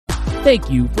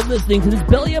Thank you for listening to this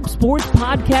Belly Up Sports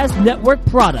Podcast Network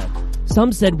product.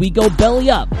 Some said we go belly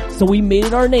up, so we made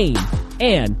it our name,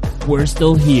 and we're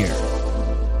still here.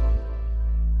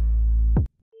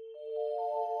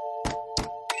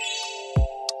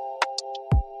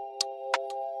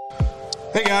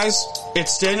 Hey guys,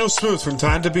 it's Daniel Smooth from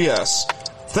Time to BS.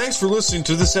 Thanks for listening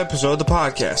to this episode of the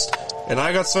podcast, and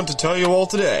I got something to tell you all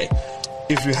today.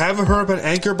 If you haven't heard about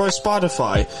Anchor by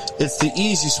Spotify, it's the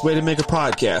easiest way to make a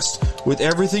podcast, with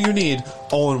everything you need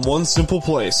all in one simple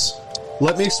place.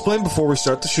 Let me explain before we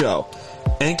start the show.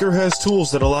 Anchor has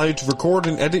tools that allow you to record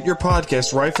and edit your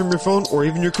podcast right from your phone or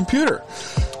even your computer.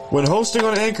 When hosting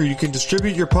on Anchor, you can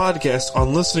distribute your podcast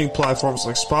on listening platforms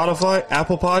like Spotify,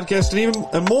 Apple Podcasts,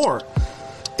 and more.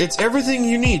 It's everything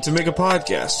you need to make a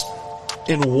podcast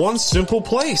in one simple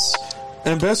place.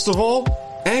 And best of all,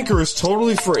 Anchor is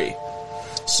totally free.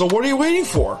 So what are you waiting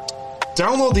for?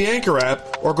 Download the Anchor app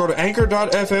or go to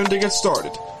anchor.fm to get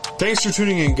started. Thanks for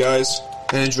tuning in, guys,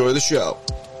 and enjoy the show.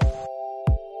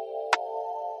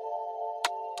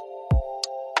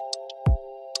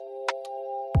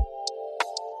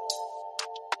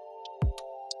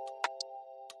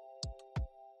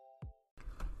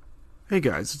 Hey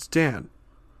guys, it's Dan.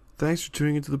 Thanks for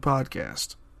tuning into the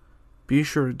podcast. Be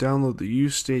sure to download the U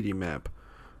Stadium app,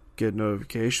 get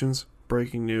notifications,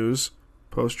 breaking news,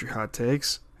 post your hot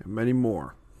takes, and many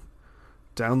more.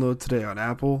 Download today on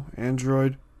Apple,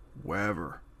 Android,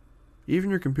 wherever. Even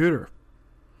your computer.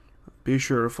 Be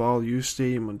sure to follow U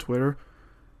Stadium on Twitter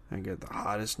and get the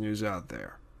hottest news out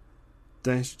there.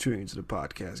 Thanks for tuning into the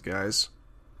podcast, guys,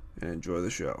 and enjoy the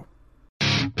show.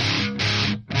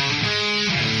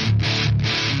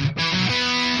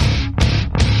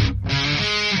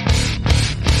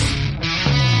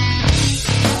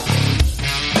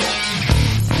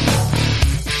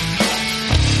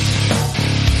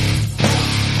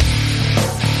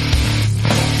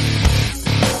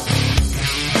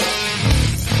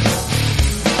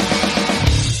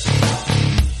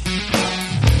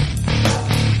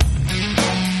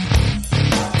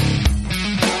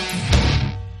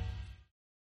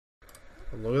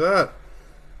 Look at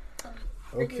that.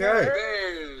 Okay.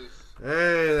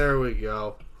 Hey, there we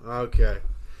go. Okay.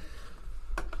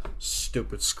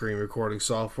 Stupid screen recording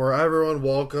software. Hi, everyone.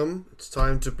 Welcome. It's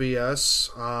Time to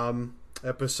BS.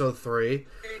 Episode 3.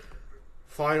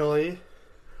 Finally,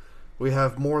 we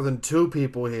have more than 2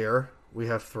 people here. We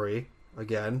have 3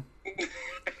 again.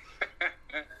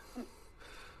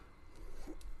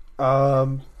 We're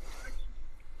on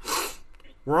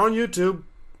YouTube,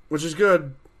 which is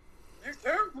good.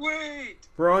 Wait!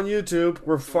 We're on YouTube.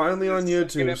 We're finally on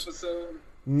YouTube. Episode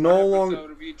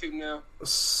Longer of YouTube now.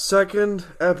 Second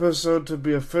episode to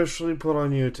be officially put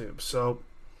on YouTube. So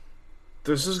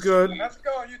this is good. Let's go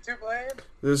on YouTube land.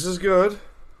 This is good.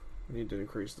 I need to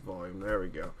increase the volume. There we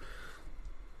go.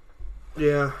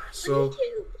 Yeah. So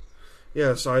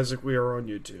yes, Isaac, we are on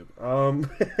YouTube.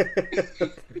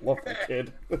 Love that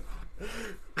kid.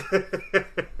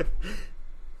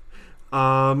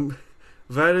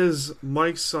 That is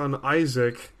Mike's son,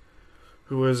 Isaac,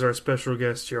 who is our special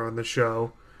guest here on the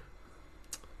show.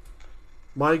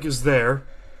 Mike is there.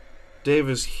 Dave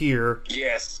is here.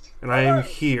 Yes. And I am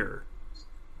here.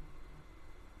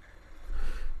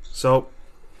 So,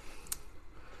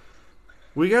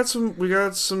 we got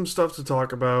some stuff to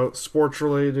talk about,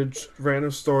 sports-related,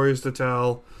 random stories to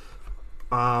tell,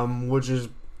 which is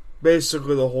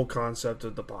basically the whole concept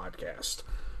of the podcast.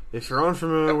 If you're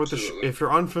unfamiliar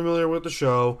with the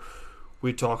show,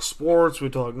 we talk sports, we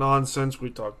talk nonsense, we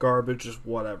talk garbage, just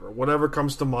whatever. Whatever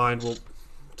comes to mind, we'll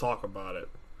talk about it.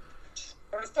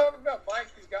 Let's talk about Mike,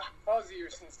 who's got fuzzier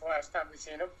since the last time we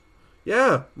seen him.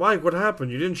 Yeah, Mike, what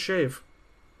happened? You didn't shave.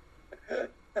 A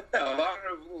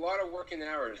lot of working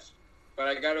hours, but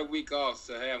I got a week off,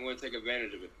 so hey, I'm going to take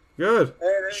advantage of it. Good.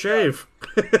 Hey, shave.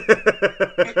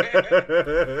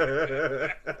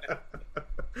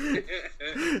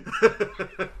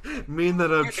 Mean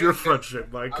that up to your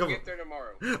friendship, Mike. I'll get there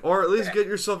tomorrow. Or at least get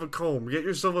yourself a comb. Get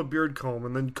yourself a beard comb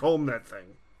and then comb that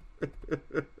thing. I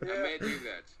may do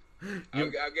that. I'll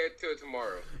get to it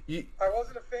tomorrow. I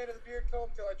wasn't a fan of the beard comb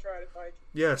until I tried it, Mike.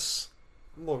 Yes.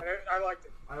 Look. And I liked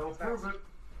it. I will prove it.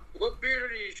 What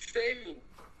beard are you shaving,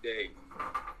 Dave?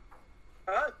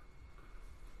 Huh?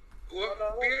 What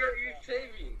beard are you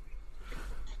shaving?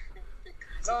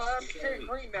 No, I'm shaving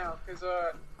green now, because,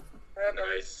 I have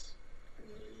Nice.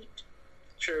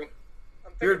 True.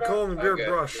 I'm Beard comb and beard Okay.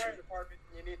 brush. Department,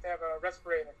 you need to have a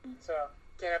respirator, so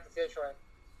can't have the facial hair.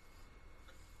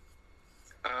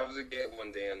 I'll have to get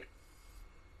one, Dan.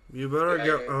 You better Yeah,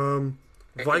 get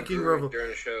I Viking can brew it Revolution. during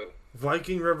the show.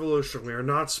 Viking Revolution. We are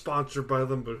not sponsored by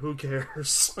them, but who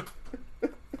cares?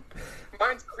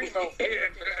 Mine's Primo.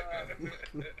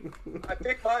 I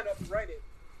picked mine up Reddit.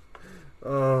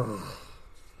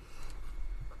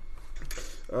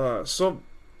 So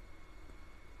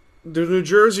the New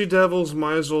Jersey Devils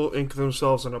might as well ink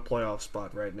themselves in a playoff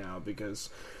spot right now, because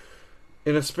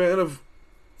in a span of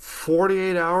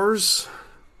 48 hours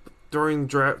during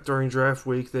draft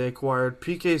week, they acquired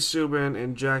PK Subban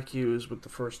and Jack Hughes with the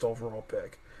first overall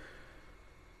pick.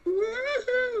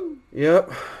 Woohoo!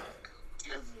 Yep.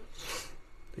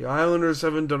 The Islanders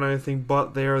haven't done anything,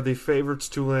 but they are the favorites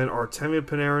to land Artemi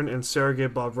Panarin and Sergei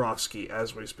Bobrovsky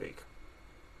as we speak.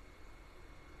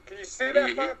 Can you say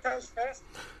that 5 times fast?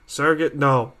 Sergei,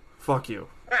 no, fuck you.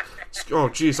 Oh,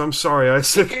 jeez, I'm sorry. I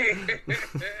said.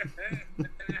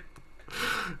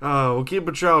 We'll keep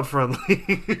it child friendly.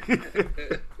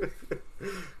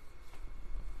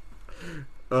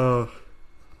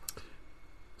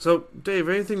 So, Dave,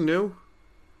 anything new?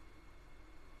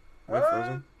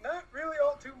 Not really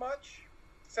all too much,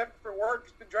 except for work.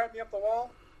 It's been driving me up the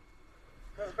wall.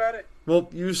 That's about it. Well,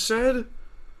 you said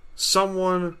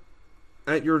someone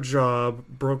at your job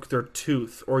broke their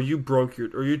tooth, or you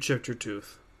chipped your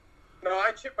tooth. No,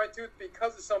 I chipped my tooth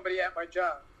because of somebody at my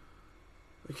job.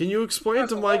 Can you explain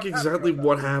That's to a Mike long time exactly ago,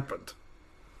 what happened?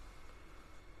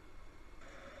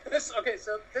 So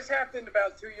this happened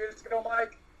about 2 years ago,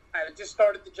 Mike. I had just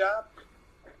started the job.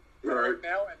 I work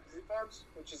now at Meat Farms,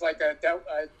 which is like a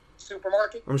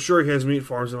supermarket. I'm sure he has meat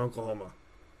farms in Oklahoma.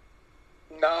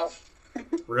 No,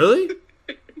 Really?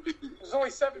 there's only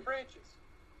 7 branches.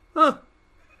 Huh.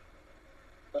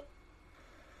 But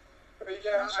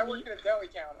yeah, I work in a deli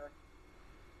counter.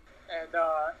 And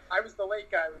I was the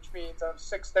late guy, which means I'm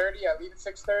 6:30. I leave at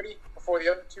 6:30 before the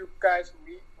other 2 guys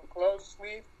who close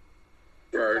leave.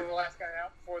 Right. I'm the last guy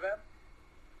out before them.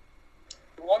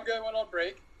 The one guy went on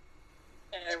break,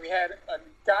 and we had a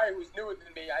guy who was newer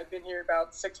than me. I'd been here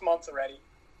about 6 months already.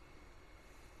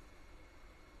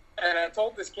 And I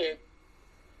told this kid,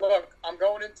 look, I'm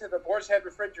going into the Boar's Head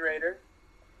refrigerator.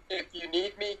 If you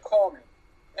need me, call me.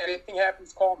 Anything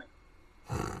happens, call me.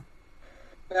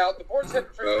 Now, the Boar's Head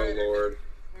refrigerator Oh, Lord. is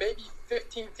maybe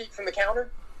 15 feet from the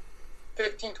counter.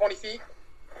 15, 20 feet,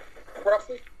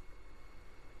 roughly.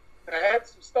 And I had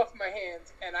some stuff in my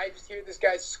hands, and I just hear this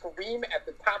guy scream at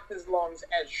the top of his lungs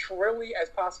as shrilly as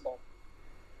possible.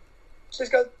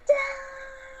 Just goes,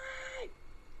 "Die!"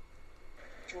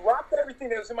 Dropped everything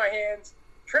that was in my hands,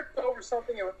 tripped over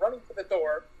something, and went running for the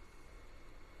door.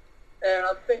 And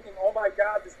I'm thinking, oh my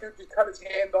God, this dude just cut his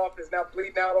hand off and is now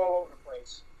bleeding out all over the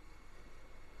place.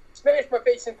 Smashed my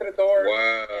face into the door.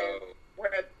 Wow. And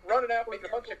went running out, making a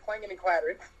bunch of clanging and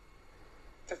clattering.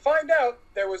 To find out,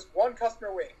 there was one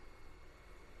customer waiting.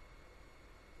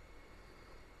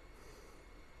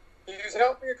 He was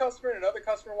helping a customer, and another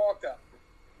customer walked up.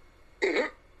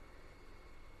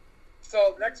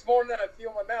 So the next morning, I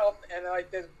feel my mouth, and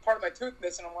there's part of my tooth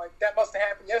missing. I'm like, that must have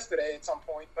happened yesterday at some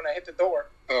point when I hit the door.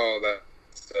 Oh, that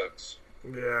sucks.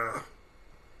 Yeah.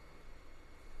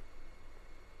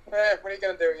 What are you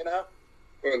gonna do? You know?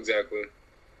 Well, exactly.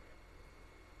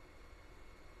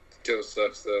 Still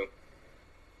sucks, though.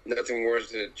 Nothing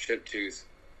worse than a chipped tooth.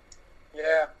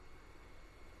 Yeah.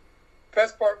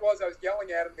 Best part was I was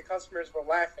yelling at him. The customers were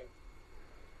laughing.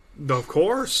 Of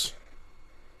course.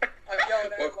 I was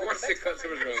yelling at Well, him. of course the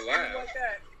customers are gonna laugh. Like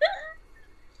that.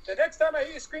 The next time I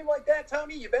hear you scream like that,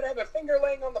 Tommy, you better have a finger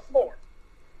laying on the floor.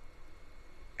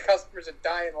 Customers are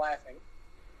dying laughing.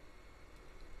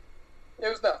 It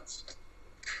was nuts.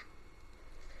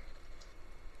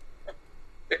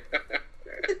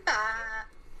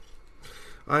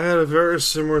 I had a very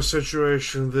similar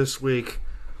situation this week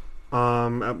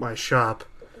at my shop.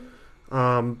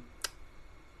 For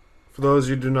those of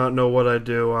you who do not know what I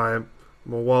do, I'm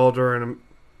a welder and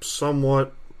a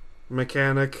somewhat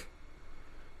mechanic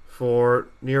for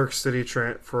New York City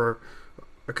for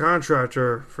a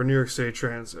contractor for New York City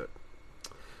Transit.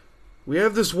 We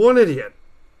have this one idiot.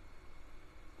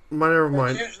 Never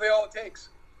mind. That's usually all it takes.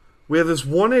 We have this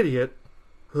one idiot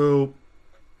who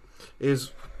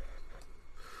is...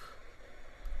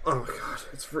 Oh, God.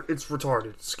 It's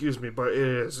retarded. Excuse me, but it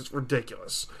is. It's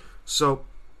ridiculous. So,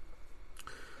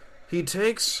 he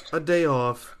takes a day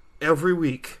off every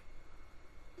week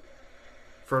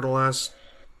for the last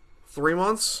 3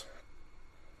 months,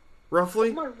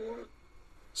 roughly.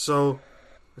 So,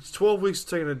 it's 12 weeks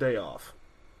taking a day off.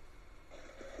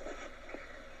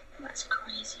 That's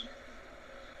crazy.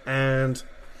 And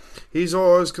he's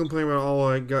always complaining about, oh,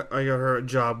 I got her a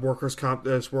job, workers' comp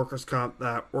this, workers' comp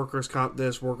that, workers' comp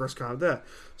this, workers' comp that.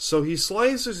 So he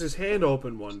slices his hand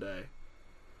open one day.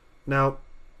 Now,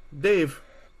 Dave,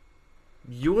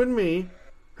 you and me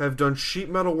have done sheet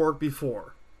metal work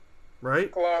before,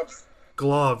 right?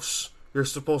 Gloves. You're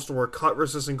supposed to wear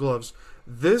cut-resistant gloves.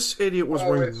 This idiot was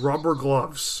wearing rubber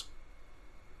gloves.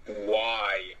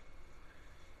 Why?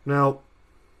 Now...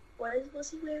 What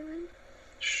was he wearing?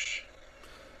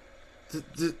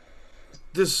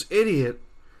 This idiot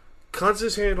cuts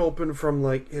his hand open from,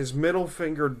 like, his middle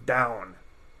finger down.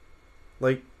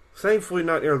 Like, thankfully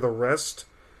not near the wrist,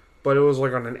 but it was,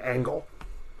 like, on an angle.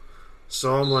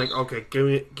 So I'm like, okay, give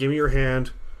me your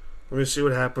hand. Let me see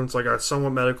what happens. I got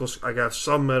some medical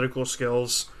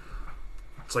skills.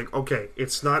 It's like, okay,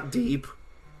 it's not deep,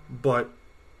 but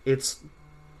it's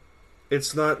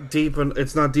not deep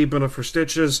enough for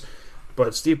stitches, but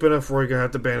it's deep enough where you're gonna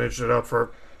have to bandage it up for a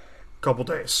couple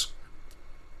days.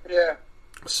 Yeah.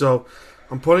 So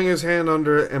I'm putting his hand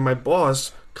under it, and my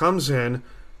boss comes in,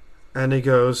 and he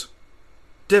goes,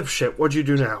 "Dipshit, what'd you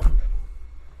do now?"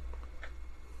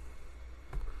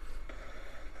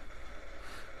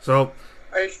 So,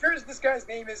 are you sure this guy's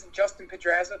name isn't Justin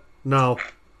Pedraza? No,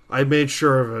 I made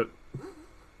sure of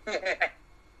it.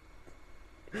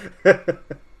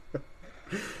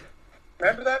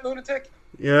 Remember that lunatic?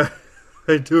 Yeah,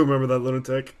 I do remember that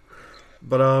lunatic.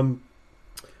 But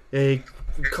he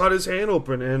cut his hand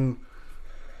open, and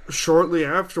shortly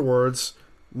afterwards,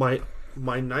 my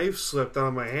knife slipped out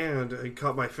of my hand and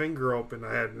cut my finger open.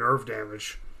 I had nerve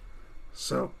damage.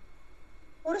 So.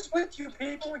 What is with you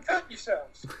people and cut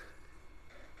yourselves?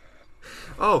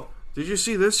 Oh, did you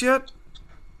see this yet?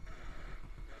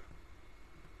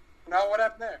 No, what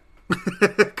happened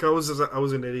there? I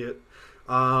was an idiot.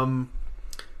 On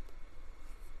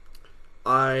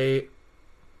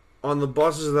the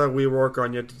buses that we work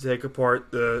on, you have to take apart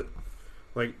there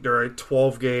are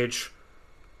 12 gauge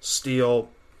steel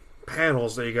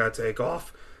panels that you gotta take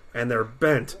off, and they're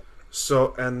bent.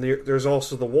 So, and there's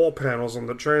also the wall panels on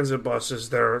the transit buses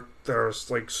that are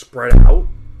like spread out.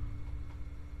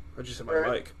 I just hit my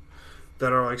mic.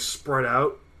 That are like spread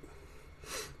out.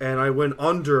 And I went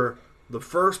under the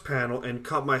first panel and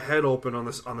cut my head open on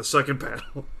the second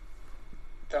panel.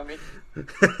 Tell me.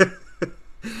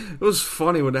 It was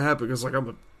funny when it happened because I'm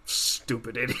a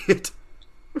stupid idiot.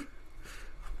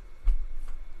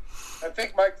 I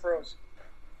think Mike froze.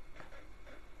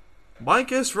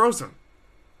 Mike is frozen.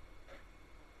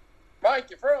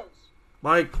 Mike, you froze.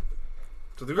 Mike,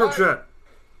 to the group chat.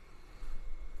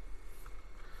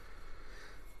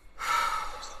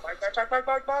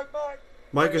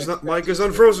 Mike is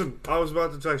unfrozen. I was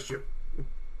about to text you.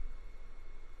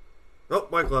 Oh,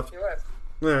 Mike left. He left.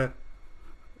 Yeah.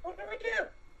 What did we do?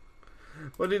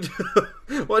 What did he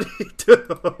do? What did he do?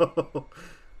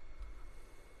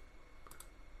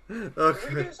 Okay.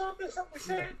 Did we do something? Something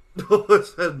we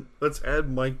said? Let's add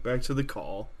Mike back to the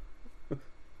call.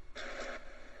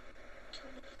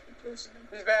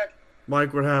 He's back.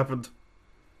 Mike, what happened?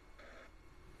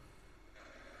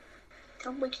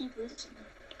 Come we keep listening.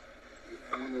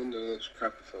 No, let's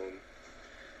crack the phone.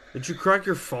 Did you crack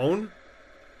your phone?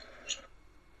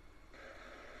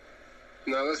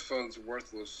 No, this phone's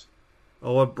worthless.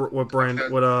 Oh, what brand?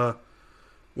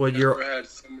 What year? I've never had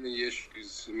so many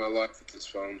issues in my life with this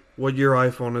phone. What year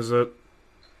iPhone is it?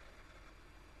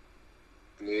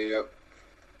 Yep.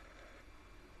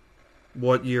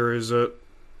 What year is it?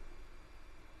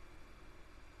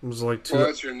 It was like Well,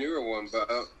 it's your newer one, but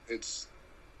it's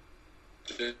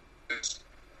just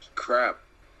crap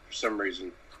for some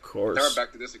reason. Of course. Now we're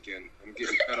back to this again. I'm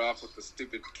getting cut off with the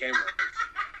stupid camera.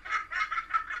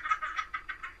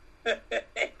 That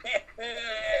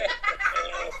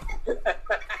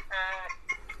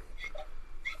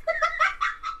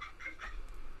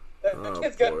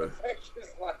kid's got an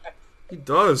infectious laugh. He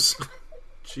does.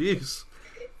 Jeez.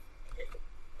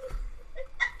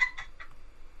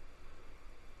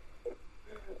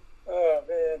 Oh,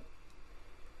 man.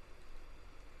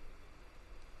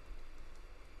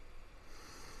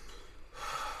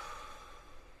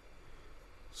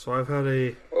 So I've had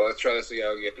a... Well, let's try this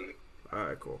again.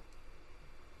 Alright, cool.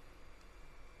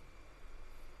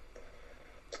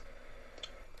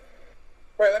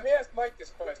 Wait, let me ask Mike this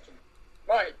question.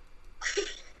 Mike.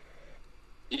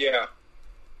 Yeah.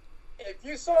 If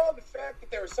you saw the fact that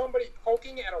there was somebody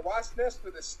poking at a wasp nest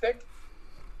with a stick,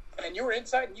 and you were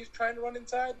inside and you was trying to run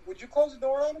inside, would you close the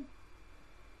door on him?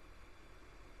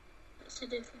 It's a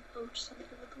different approach. Some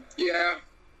people do. Yeah.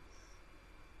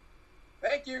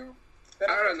 Thank you.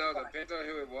 I don't know. Depends on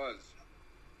who it was.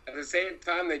 At the same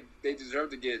time, they deserve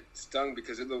to get stung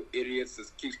because they're little idiots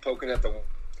that keeps poking at the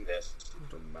nest.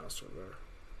 The mouse over there.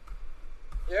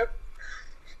 Yep.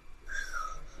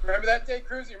 Remember that day,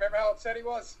 Cruz? You remember how upset he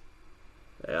was?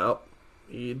 Yep.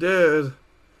 He did.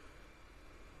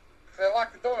 If they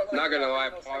lock the door, like, Not gonna lie,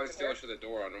 no probably sense in still here. shut the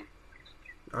door on him.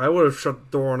 I would have shut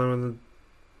the door on him and then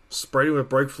sprayed him with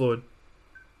brake fluid.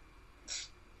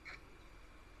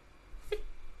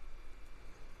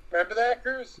 Remember that,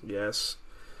 Cruz? Yes.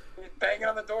 He's banging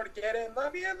on the door to get in.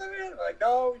 Let me in, let me in. Like,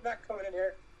 no, you're not coming in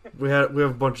here. We have a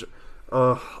bunch of...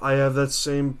 I have that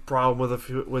same problem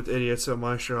with idiots at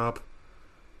my shop.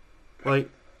 Like,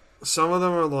 some of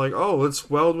them are like, oh, it's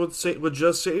weld with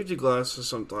just safety glasses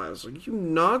sometimes. Like, you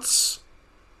nuts?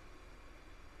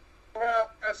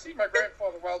 Well, I've seen my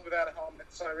grandfather weld without a helmet,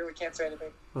 so I really can't say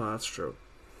anything. Oh, that's true.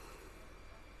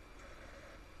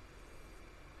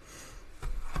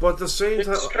 But at the same He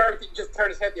time... just turned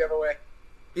his head the other way.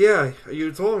 Yeah,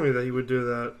 you told me that you would do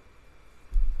that.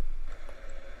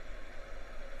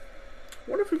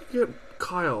 What if we could get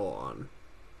Kyle on?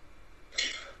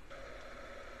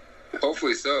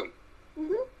 Hopefully so.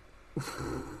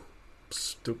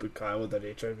 Stupid Kyle with that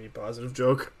HIV positive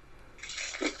joke.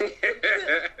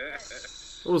 It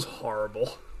was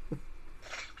horrible.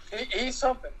 He's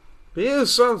something. He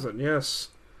is something, yes.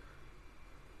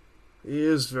 He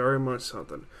is very much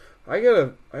something. I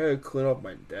gotta clean up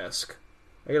my desk.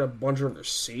 I got a bunch of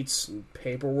receipts and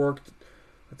paperwork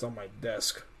that's on my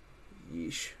desk.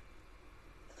 Yeesh.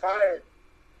 Fired.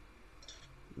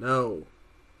 No.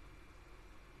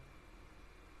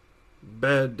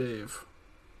 Bad Dave.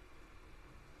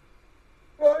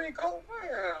 Well, you call it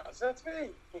Firehouse. That's me.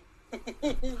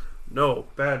 No,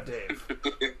 Bad Dave.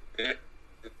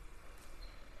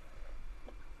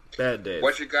 Bad Dave.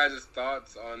 What's your guys'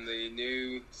 thoughts on the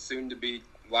new, soon-to-be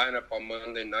lineup on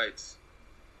Monday nights?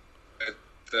 At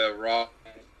the Raw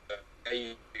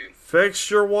AEW. Fix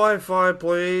your Wi-Fi,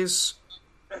 please.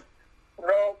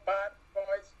 Robot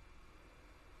boys.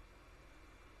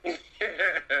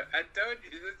 I told you,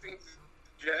 this thing's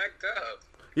jacked up.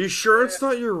 You sure it's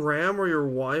not your RAM or your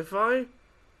Wi-Fi?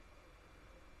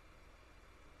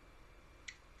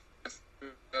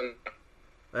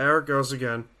 There it goes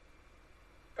again.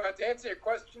 To answer your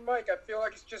question, Mike, I feel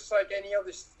like it's just like any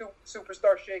other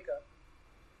superstar shakeup.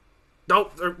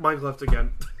 Nope, Mike left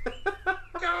again.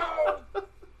 No!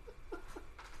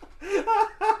 There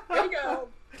you go.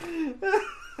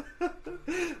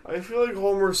 I feel like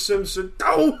Homer Simpson.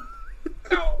 No!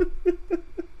 No!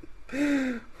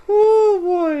 Oh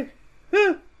boy.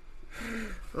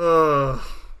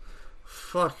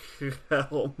 Fuck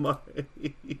hell,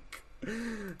 Mike.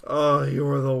 Oh, you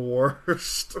are the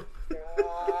worst.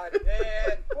 God,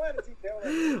 man. What is he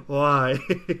doing? Why?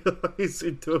 Why is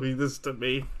he doing this to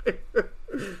me?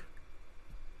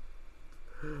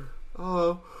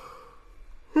 Oh.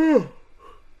 Oh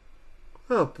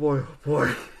boy, oh boy.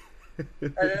 Are you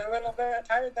a little bit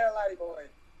tired there, laddie boy?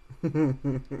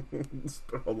 It's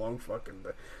been a long fucking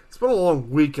day. It's been a long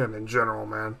weekend in general,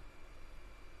 man.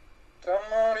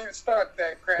 Don't even start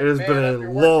that crap. It has man. been a I've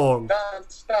working long-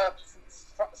 non-stop since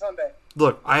Sunday.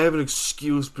 Look, I have an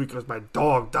excuse because my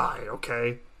dog died,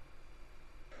 okay?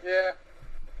 Yeah.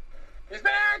 He's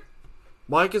back!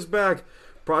 Mike is back,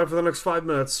 probably for the next 5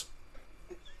 minutes.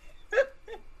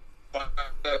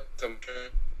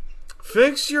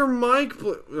 Fix your mic,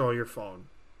 oh, your phone.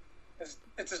 It's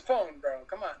his phone, bro.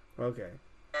 Come on. Okay.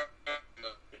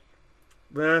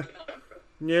 Yeah, we're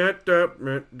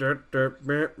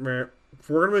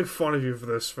gonna make fun of you for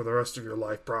this for the rest of your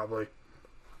life, probably.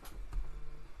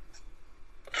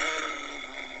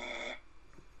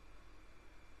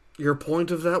 Your point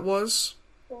of that was?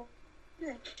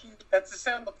 That's the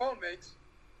sound the phone makes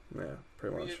Yeah,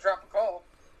 pretty when much. you drop a call.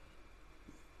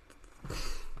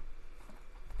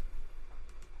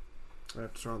 I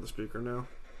have to turn on the speaker now.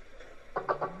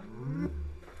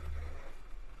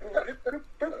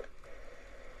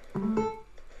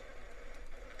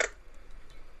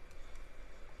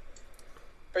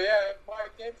 But yeah,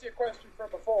 Mike, to answer your question from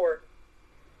before,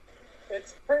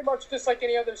 it's pretty much just like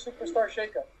any other superstar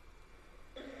shakeup.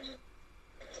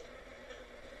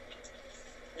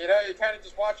 You know, you kind of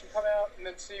just watch them come out and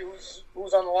then see who's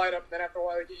on the lineup, and then after a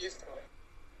while you get used to it.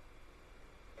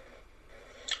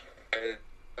 And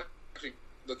I'm actually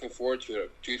looking forward to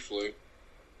it, truthfully.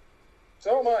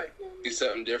 So am I. Be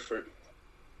something different.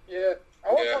 Yeah. I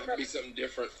want to Yeah, talk about be this. something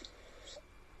different.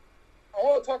 I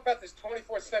want to talk about this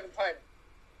 24/7 title.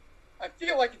 I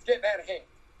feel like it's getting out of hand.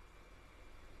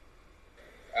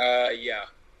 Yeah.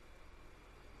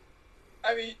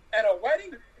 I mean, at a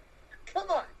wedding? Come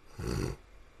on.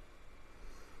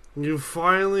 You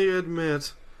finally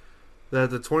admit that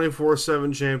the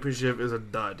 24/7 championship is a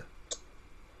dud.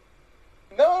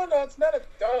 No, it's not a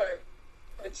dud.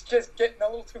 It's just getting a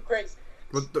little too crazy.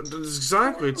 But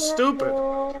exactly, it's stupid.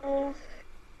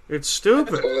 It's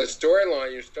stupid. Well, the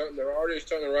storyline, they're already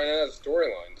starting to run out of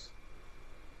storylines.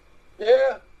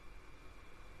 Yeah.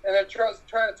 And they're trying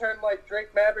to turn like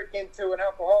Drake Maverick into an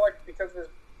alcoholic because of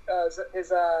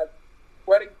his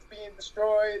wedding's being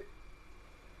destroyed.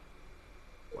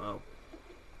 Wow.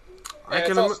 And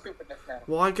it's all stupidness now.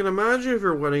 Well, I can imagine if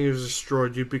your wedding is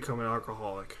destroyed, you'd become an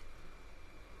alcoholic.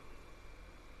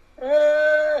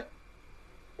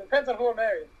 Depends on who I'm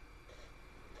marrying.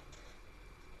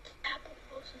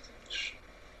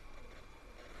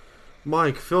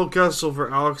 Mike, Phil Kessel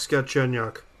for Alex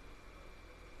Galchenyuk.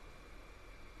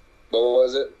 What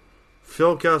was it?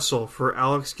 Phil Kessel for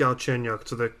Alex Galchenyuk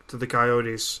to the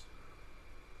Coyotes.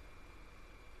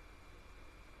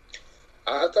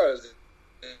 I thought it was.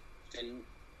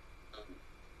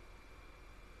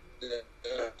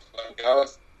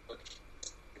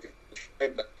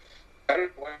 I don't know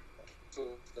why.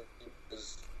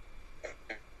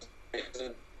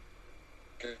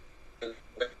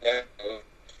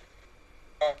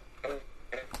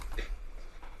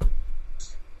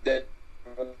 That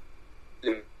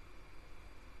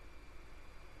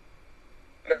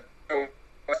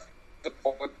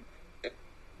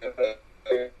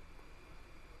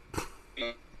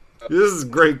This is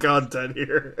great content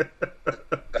here.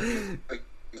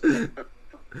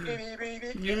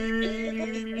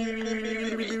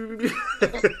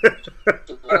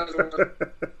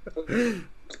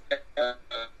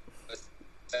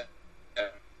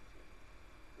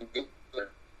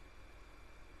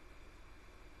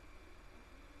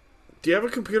 Do you have a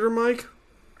computer, Mike?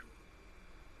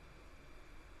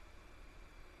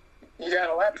 You got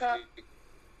a laptop?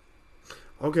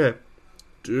 Okay.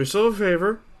 Do yourself a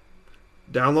favor.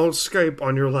 Download Skype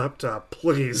on your laptop,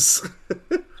 please.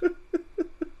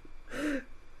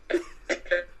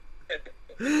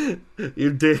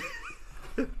 You did.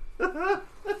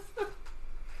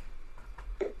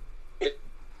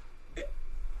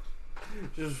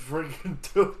 Just freaking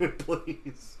do it,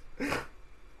 please.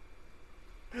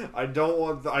 I don't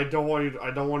want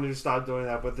you to stop doing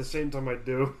that, but at the same time I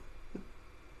do.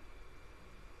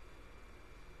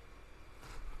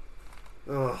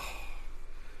 Ugh.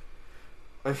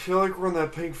 I feel like we're in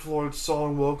that Pink Floyd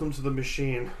song, Welcome to the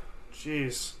Machine.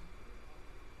 Jeez.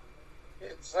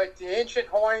 It's like the ancient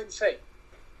Hawaiian say.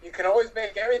 You can always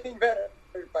make everything better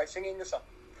by singing the song.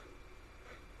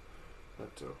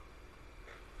 That too.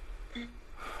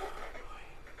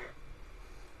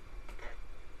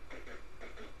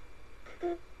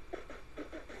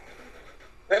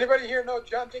 Anybody here know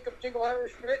John Jacob Jingleheimer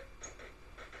Schmidt?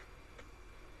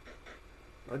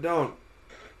 I don't.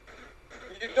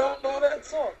 You don't know that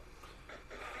song?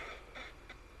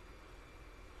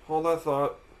 Hold that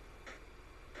thought.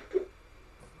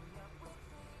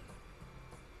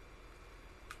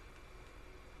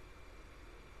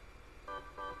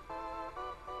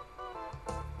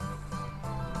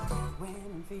 When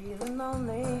I'm feeling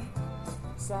lonely,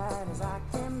 sad as I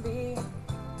can be,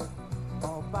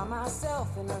 all by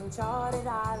myself in uncharted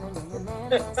island in an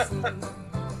endless sea.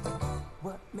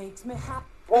 What makes me happy?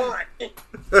 Why?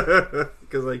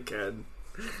 Because I can.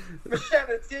 Michelle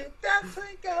did that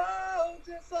twinkle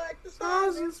just like the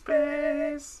stars in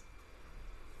space.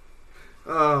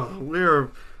 Oh, we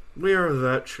are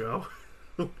that show.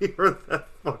 We are that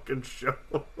fucking show.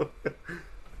 What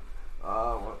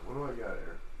do I got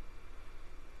here?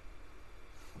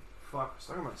 Fuck, I was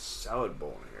talking about a salad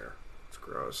bowl in here. It's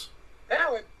gross.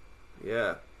 Salad?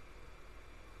 Yeah.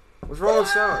 What's wrong with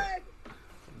salad?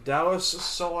 Dallas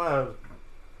salad.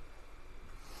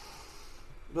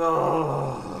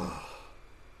 Oh.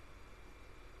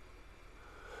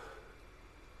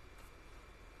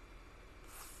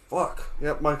 Fuck.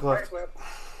 Yep, Mike left.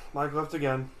 Mike left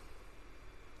again.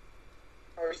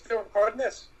 Are we still recording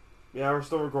this? Yeah, we're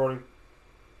still recording.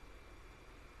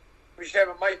 We should have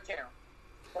a mic count.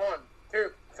 1,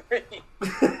 2, 3.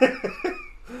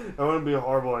 That wouldn't be a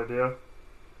horrible idea.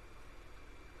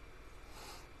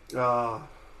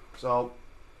 So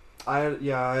I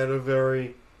had a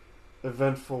very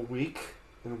eventful week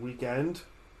and weekend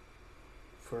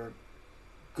for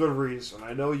good reason.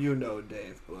 I know you know,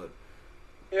 Dave, but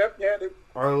Yep, yeah, dude.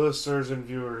 our listeners and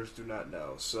viewers do not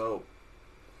know. So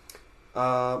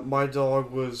my dog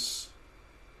was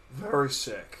very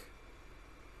sick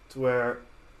to where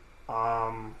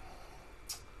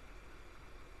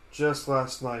just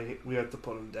last night we had to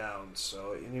put him down.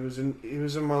 So, and he was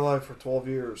in my life for 12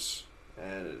 years,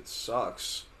 and it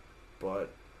sucks,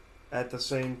 but at the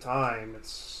same time,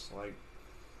 it's like,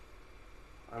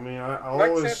 I mean, I Mike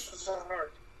always sent us a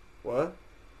heart. what?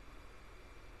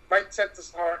 Mike sent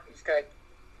us a heart. He's got.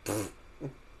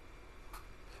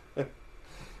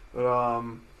 But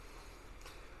I'm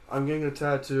getting a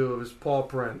tattoo of his paw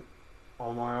print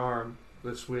on my arm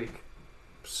this week.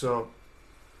 So,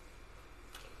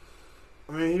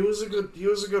 I mean, he was a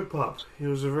good pup. He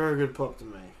was a very good pup to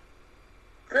me.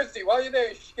 Christy, while you're there,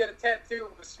 you should get a tattoo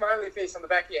with a smiley face on the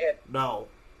back of your head. No.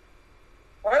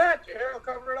 Why not? Your hair will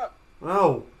cover it up.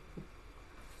 No.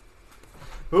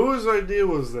 Whose idea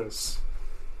was this?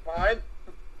 Mine.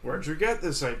 Where'd you get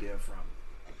this idea from?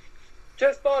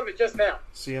 Just thought of it just now.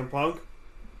 CM Punk?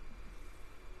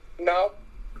 No.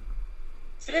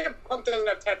 CM Punk doesn't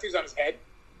have tattoos on his head.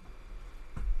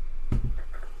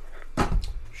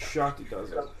 Shocked he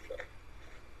doesn't.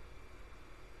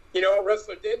 You know what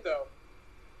wrestler did, though?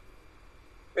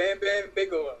 Bam Bam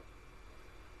Bigelow.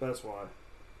 That's why.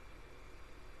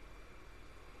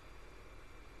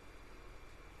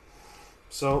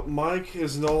 So Mike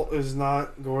is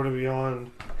not going to be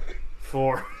on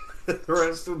for the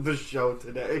rest of the show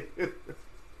today.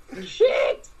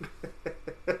 Shit!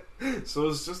 So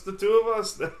it's just the two of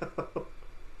us now.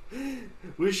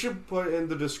 We should put in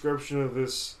the description of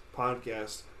this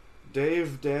podcast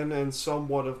Dave, Dan, and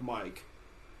somewhat of Mike.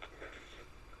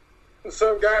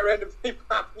 Some guy randomly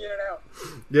popping in and out.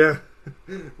 Yeah.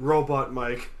 Robot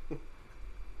Mike.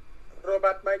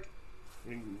 Robot Mike.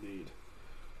 Indeed.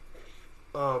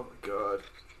 Oh my god.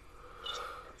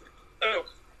 Oh.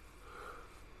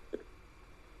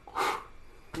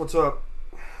 What's up?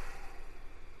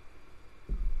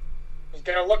 He's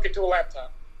gonna look into a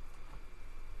laptop.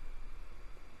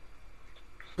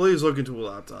 Please look into a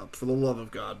laptop, for the love of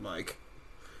God, Mike.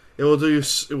 It will do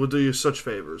you such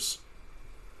favors.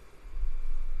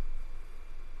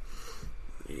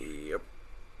 Yep.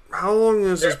 How long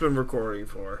has this been recording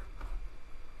for?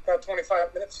 About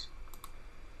 25 minutes.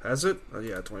 Has it? Oh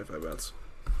yeah, 25 minutes.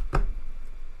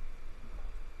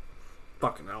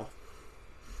 Fucking hell.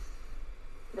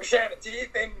 Shine the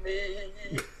teeth in me.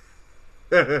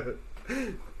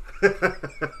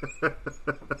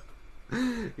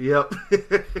 Yep.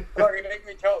 Fucking make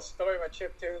me tell a story about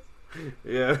Chip Tooth.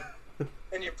 Yeah.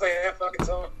 And you play that fucking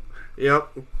song. Yep.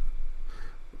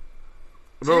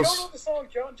 So you don't know the song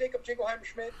John Jacob Jingleheimer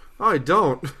Schmidt? I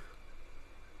don't.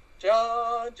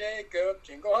 John Jacob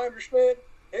Jingleheimer Schmidt.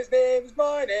 His name is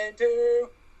my name too.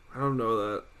 I don't know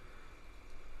that.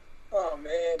 Oh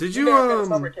man. Did you you never been to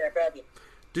summer camp, have you?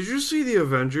 Did you see the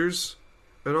Avengers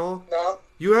at all? No.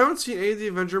 You haven't seen any of the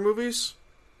Avenger movies?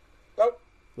 Nope.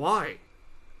 Why?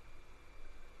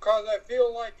 Because I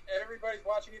feel like everybody's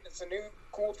watching it. It's a new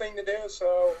cool thing to do.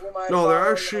 So who am I? No,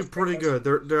 they're actually pretty good.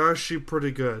 They're actually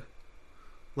pretty good.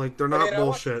 Like they're not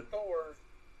bullshit. I watched Thor.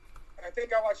 I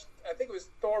think it was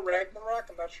Thor Ragnarok.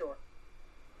 I'm not sure.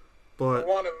 But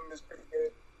one of them is pretty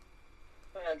good.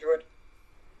 I enjoyed it.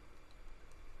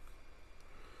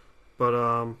 But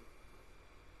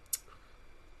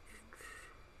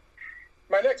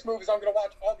my next move is I'm going to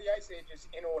watch all the Ice Ages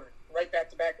in order, right back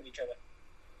to back with each other.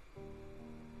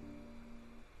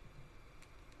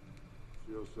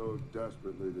 Feel so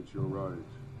desperately that you're right.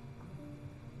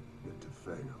 Yet to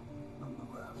fail,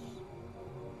 nonetheless.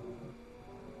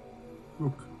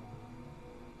 Look.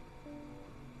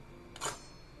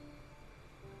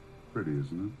 Pretty,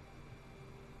 isn't it?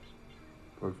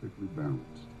 Perfectly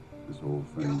balanced. This whole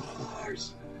thing.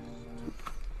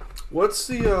 what's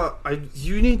the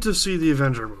you need to see the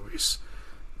Avenger movies.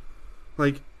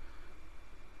 Like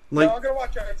no, I'm gonna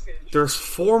watch Ice Age. There's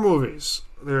 4 movies.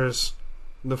 There's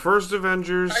the first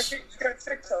Avengers. Ice Age got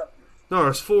 6 of them. No,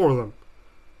 there's 4 of them.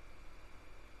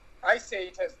 Ice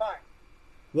Age has 5.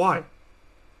 Why?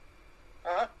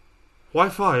 Uh-huh. Why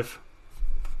 5?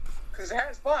 Because it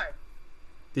has 5.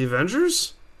 The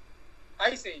Avengers?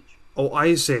 Ice Age. Oh,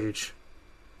 Ice Age.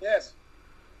 Yes.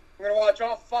 I'm going to watch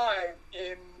all 5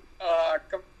 in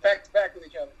back to back with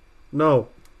each other. No.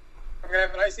 I'm going to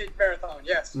have an Ice Age marathon,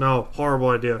 yes. No. Horrible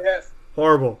idea. Yes.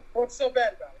 Horrible. What's so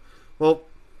bad about it? Well,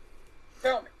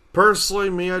 tell me.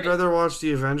 Personally, I'd rather watch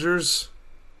the Avengers.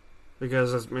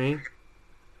 Because that's me.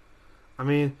 I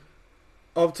mean,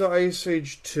 up to Ice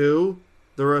Age 2,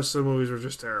 the rest of the movies were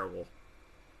just terrible.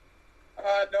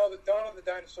 No, the Dawn of the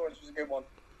Dinosaurs was a good one.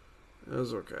 It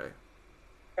was okay.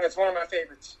 That's one of my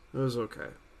favorites. It was okay.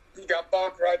 You got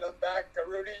Bonk right on the back of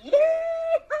Rudy. Yeah!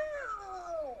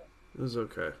 It was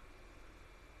okay.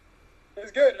 It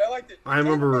was good. I liked it. I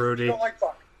remember Rudy. You don't like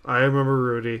Buck. I remember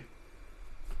Rudy.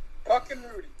 Buck and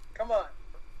Rudy. Come on.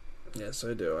 Yes,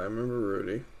 I do. I remember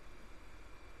Rudy.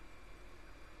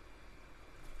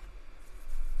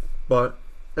 But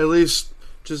at least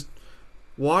just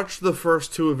watch the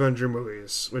first 2 Avenger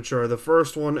movies, which are the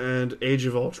first one and Age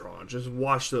of Ultron. Just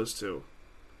watch those 2.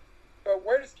 But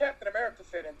where does Captain America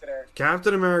fit into there?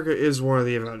 Captain America is one of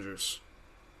the Avengers.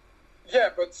 Yeah,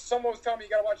 but someone was telling me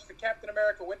you gotta watch the Captain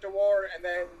America Winter War, and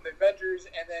then the Avengers,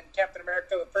 and then Captain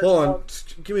America the first Hold on. one.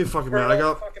 Give me a fucking Where minute. it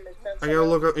all fucking makes sense I gotta somehow.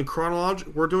 look up in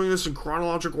chronological. We're doing this in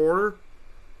chronological order?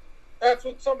 That's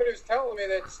what somebody was telling me,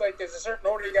 that it's like there's a certain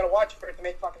order you gotta watch for it to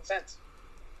make fucking sense.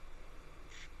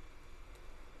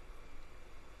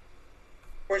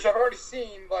 Which I've already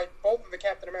seen, like, both of the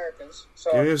Captain Americas.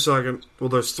 So, Give me a second. Well,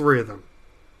 there's 3 of them.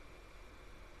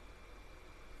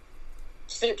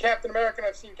 I've seen Captain America, and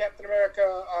I've seen Captain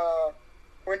America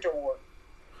Winter War.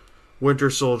 Winter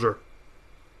Soldier.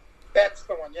 That's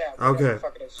the one, yeah. Okay. Whatever the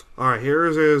fuck it is. Alright, here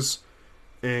it is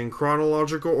in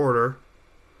chronological order.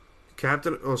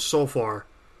 So far.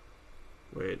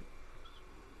 Wait.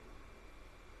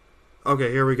 Okay,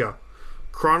 here we go.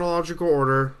 Chronological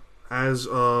order as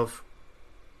of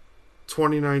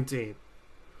 2019.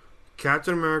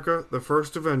 Captain America, the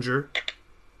First Avenger.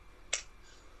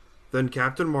 Then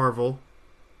Captain Marvel.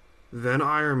 Then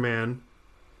Iron Man.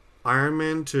 Iron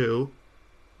Man 2.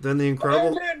 Then The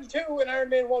Incredible... Iron Man 2 and Iron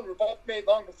Man 1 were both made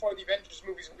long before the Avengers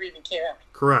movies even came out.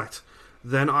 Correct.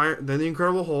 Then The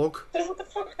Incredible Hulk. Then what the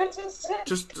fuck does this say?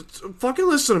 Just fucking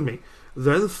listen to me.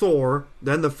 Then Thor.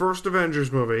 Then the first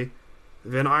Avengers movie.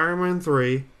 Then Iron Man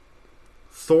 3.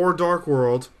 Thor Dark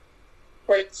World.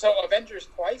 Wait, so Avengers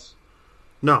twice?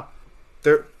 No.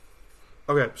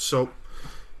 Okay, so...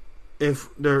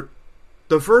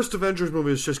 The first Avengers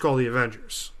movie is just called The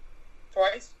Avengers.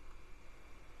 Twice?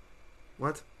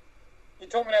 What? You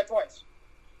told me that twice.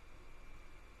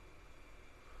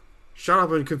 Shut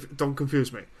up and don't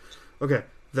confuse me. Okay,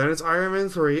 then it's Iron Man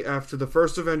 3 after the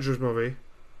first Avengers movie.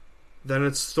 Then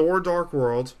it's Thor Dark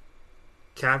World,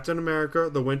 Captain America,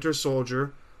 the Winter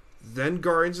Soldier, then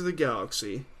Guardians of the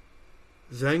Galaxy,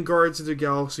 then Guardians of the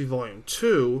Galaxy Volume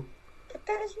 2. But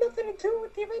that has nothing to do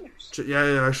with the Avengers. Yeah,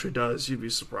 it actually does. You'd be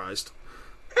surprised.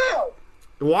 How?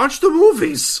 Watch the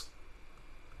movies!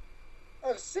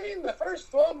 I've seen the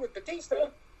first one with Batista.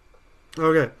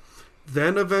 Okay.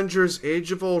 Then Avengers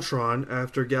Age of Ultron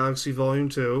after Galaxy Volume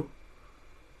 2.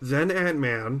 Then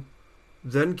Ant-Man.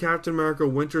 Then Captain America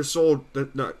Winter Soldier.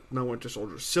 Not Winter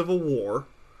Soldier. Civil War.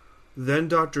 Then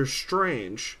Doctor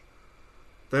Strange.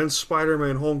 Then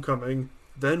Spider-Man Homecoming.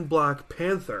 Then Black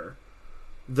Panther.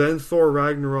 Then Thor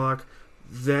Ragnarok.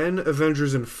 Then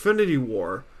Avengers Infinity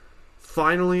War.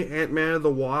 Finally Ant-Man and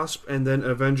the Wasp. And then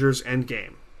Avengers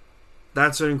Endgame.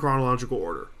 That's in chronological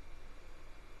order.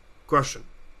 Question.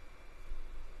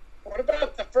 What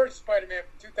about the first Spider-Man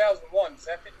from 2001? Does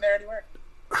that fit in there anywhere?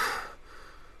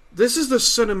 This is the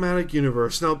cinematic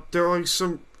universe. Now, there are like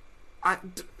some...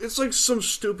 it's like some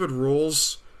stupid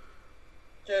rules.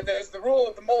 Yeah, there's the rule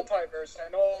of the multiverse. I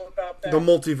know all about that. The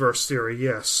multiverse theory,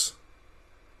 yes.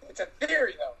 It's a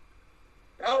theory,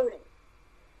 though. Not a rule.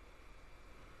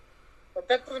 But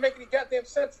that doesn't make any goddamn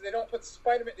sense if they don't put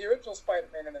Spider-Man, the original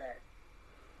Spider-Man in there.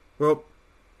 Well...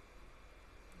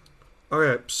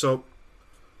 Okay, so...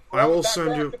 I will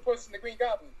send you... Octopus and the Green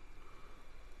Goblin.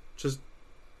 Just...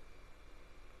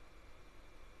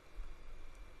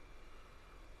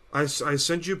 I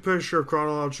sent you a picture of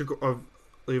chronological... of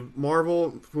the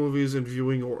Marvel movies in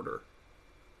viewing order.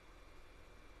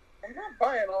 I'm not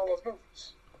buying all those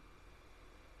movies.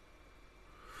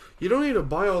 You don't need to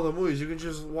buy all the movies. You can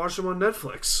just watch them on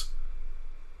Netflix.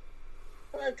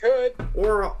 I could.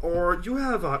 Or you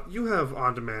have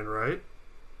on demand, right?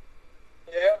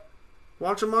 Yeah.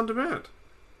 Watch them on demand.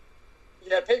 You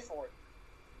gotta pay for it.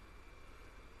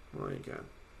 Well, you can.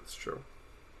 That's true.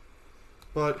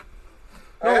 But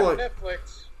I have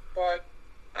Netflix, but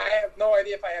I have no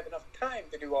idea if I have enough time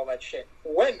to do all that shit.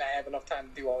 When I have enough time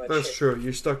to do all that shit. That's true.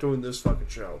 You're stuck doing this fucking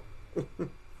show.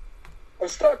 I'm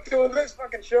stuck doing this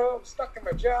fucking show. I'm stuck in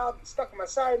my job. I'm stuck in my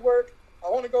side work. I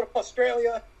want to go to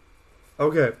Australia.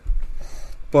 Okay.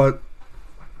 But...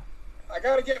 I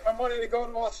gotta get my money to go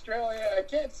to Australia. I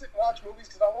can't sit and watch movies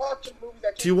because I'm watching movies I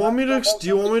can't. Do you want me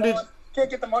to... Can't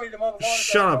get the money to mow the lawn.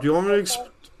 Shut up. Do you want me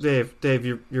to... Dave,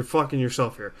 you're fucking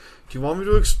yourself here. Do you want me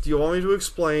to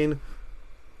explain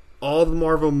all the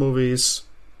Marvel movies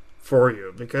for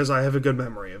you? Because I have a good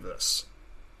memory of this.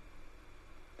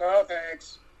 No,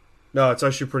 thanks. No, it's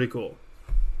actually pretty cool.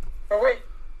 But wait.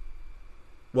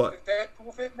 What? Does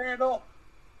Deadpool fit in there at all?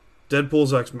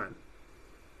 Deadpool's X-Men.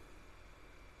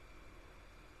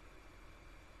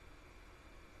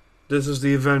 This is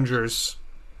the Avengers.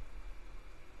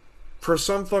 For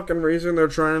some fucking reason, they're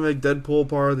trying to make Deadpool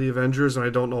part of the Avengers, and I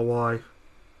don't know why.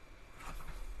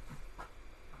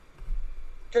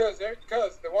 Because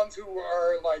the ones who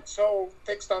are like so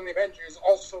fixed on the Avengers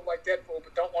also like Deadpool,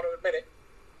 but don't want to admit it.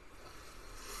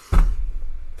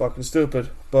 Fucking stupid,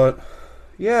 but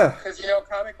yeah. Because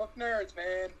comic book nerds,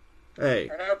 man. Hey,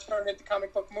 are now turned into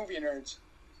comic book movie nerds.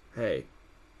 hey.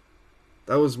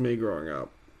 That was me growing up.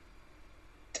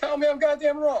 Tell me I'm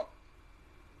goddamn wrong.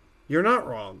 You're not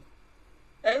wrong.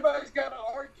 Everybody's got to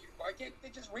argue. Why can't they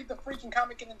just read the freaking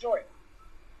comic and enjoy it?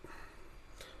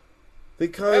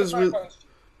 Because That's my question.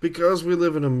 because we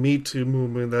live in a Me Too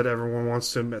movement that everyone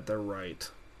wants to admit they're right.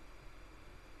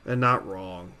 And not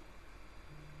wrong.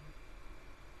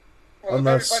 Well,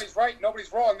 Unless- if everybody's right,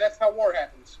 nobody's wrong. That's how war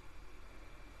happens.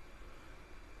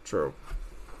 True.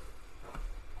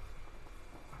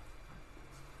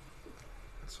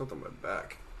 Something on my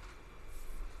back.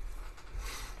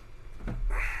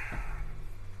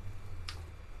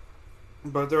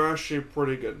 But they're actually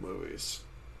pretty good movies.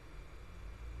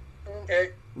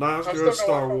 Okay. Not as I'm good as still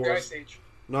Star going to watch Wars. Ice Age.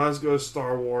 Not as good as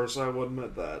Star Wars, I will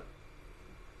admit that.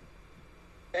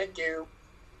 Thank you.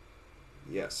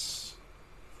 Yes.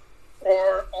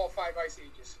 Or all 5 Ice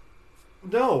Ages.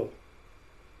 No.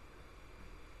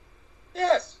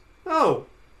 Yes. No.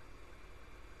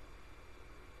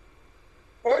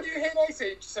 Why do you hate Ice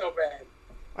Age so bad?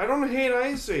 I don't hate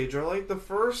Ice Age. I like the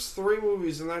first 3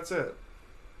 movies and that's it.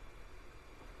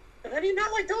 How do you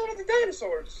not like Dawn of the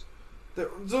Dinosaurs?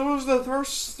 Those are the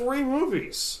first 3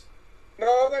 movies.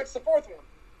 No, that's the 4th one.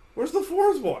 Where's the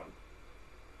 4th one?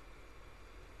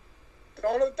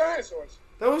 Dawn of the Dinosaurs.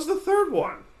 That was the 3rd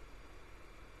one.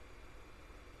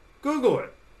 Google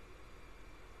it.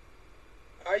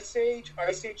 Ice Age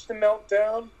the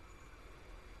Meltdown.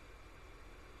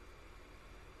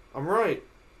 I'm right.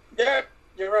 Yeah,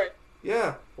 you're right.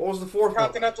 Yeah. What was the 4th one?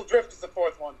 Continental Drift is the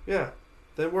 4th one. Yeah.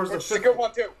 Then where's Which the is a 5th good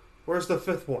one, too. Where's the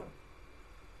 5th one?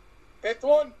 5th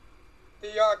one? The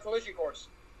Collision Course.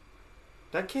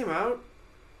 That came out?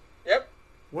 Yep.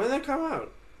 When did that come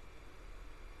out?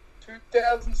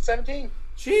 2017.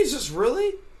 Jesus,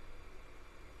 really?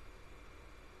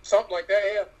 Something like that,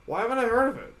 yeah. Why haven't I heard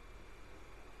of it?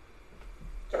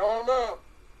 Don't know.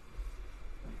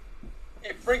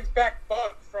 It brings back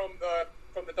Bug from the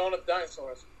Dawn of the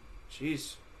Dinosaurs.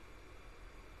 Jeez.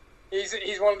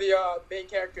 He's one of the main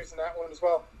characters in that one as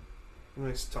well. That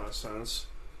makes a ton of sense.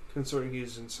 Considering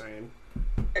he's insane.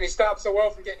 And he stops the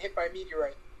world from getting hit by a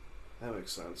meteorite. That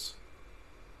makes sense.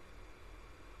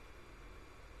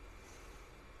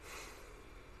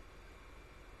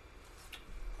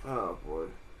 Oh boy.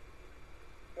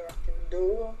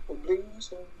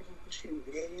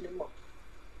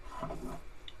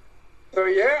 So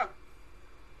yeah,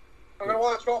 I'm gonna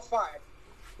watch all 5.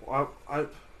 Well,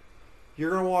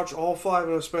 you're gonna watch all 5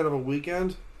 in a span of a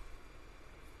weekend?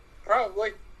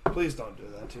 Probably. Please don't do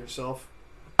that to yourself.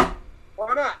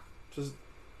 Why not? Just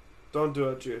don't do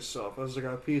it to yourself. As I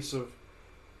got a piece of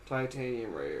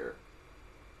titanium right here.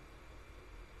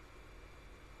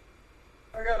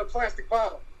 I got a plastic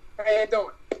bottle. How you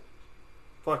doing?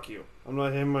 Fuck you. I'm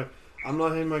not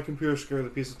hitting my computer screen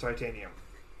with a piece of titanium.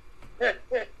 Hey,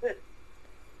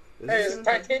 Is is it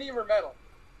titanium or metal?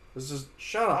 This is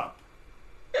shut up.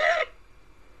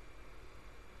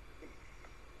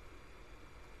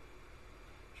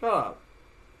 Shut up.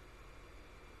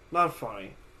 Not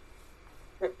funny.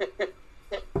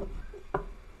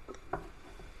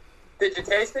 Did you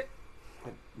taste it?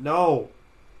 No.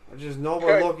 I just know by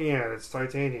Good. looking at it. It's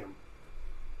titanium.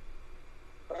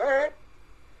 Alright.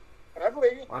 I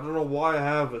believe you. I don't know why I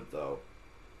have it though.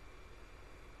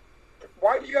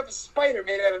 Why do you have a spider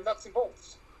made out of nuts and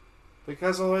bolts?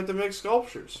 Because I like to make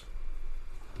sculptures.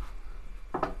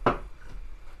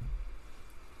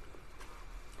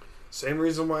 Same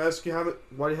reason why I ask you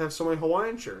why do you have so many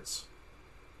Hawaiian shirts?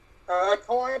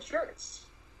 Hawaiian shirts.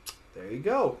 There you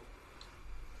go.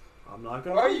 I'm not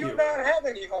gonna Why do argue. you not have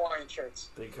any Hawaiian shirts?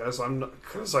 Because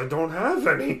I don't have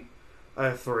any. I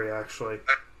have 3 actually.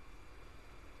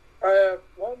 I have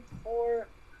 1, 4,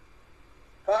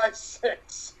 5,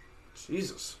 6.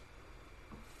 Jesus.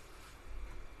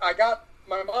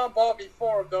 My mom bought me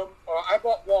 4 of them, or I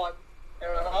bought 1,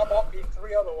 and my mom bought me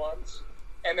 3 other ones,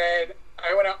 and then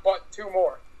I went out and bought 2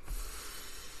 more.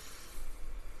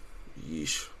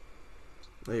 Yeesh.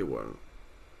 They won't.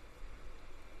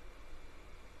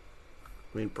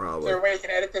 I mean, Is probably. there a way you can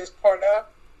edit this part out?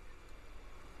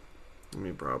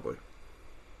 Probably.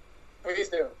 Please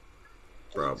do.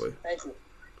 Please. Probably. Thank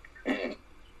you.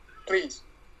 Please.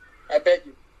 I beg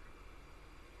you.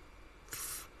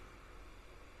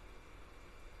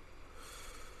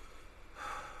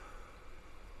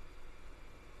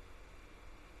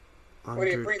 What are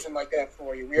you breathing like that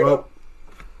for, you weirdo? Well,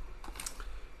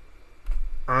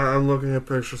 I'm looking at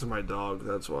pictures of my dog,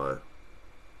 that's why.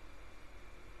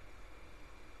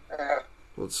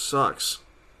 Well, it sucks.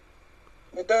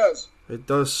 It does. It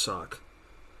does suck.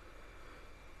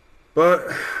 But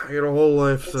I got a whole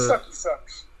life It to... sucky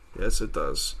sucks. Yes, it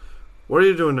does. What are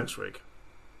you doing next week?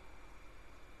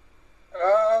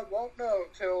 Won't know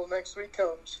till next week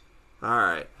comes.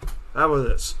 Alright. How about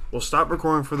this? We'll stop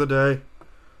recording for the day.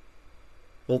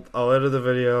 I'll edit the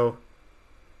video.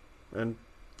 And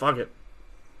fuck it.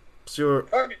 See what...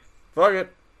 Fuck it. Fuck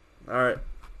it. Alright.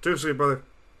 Too sweet, brother.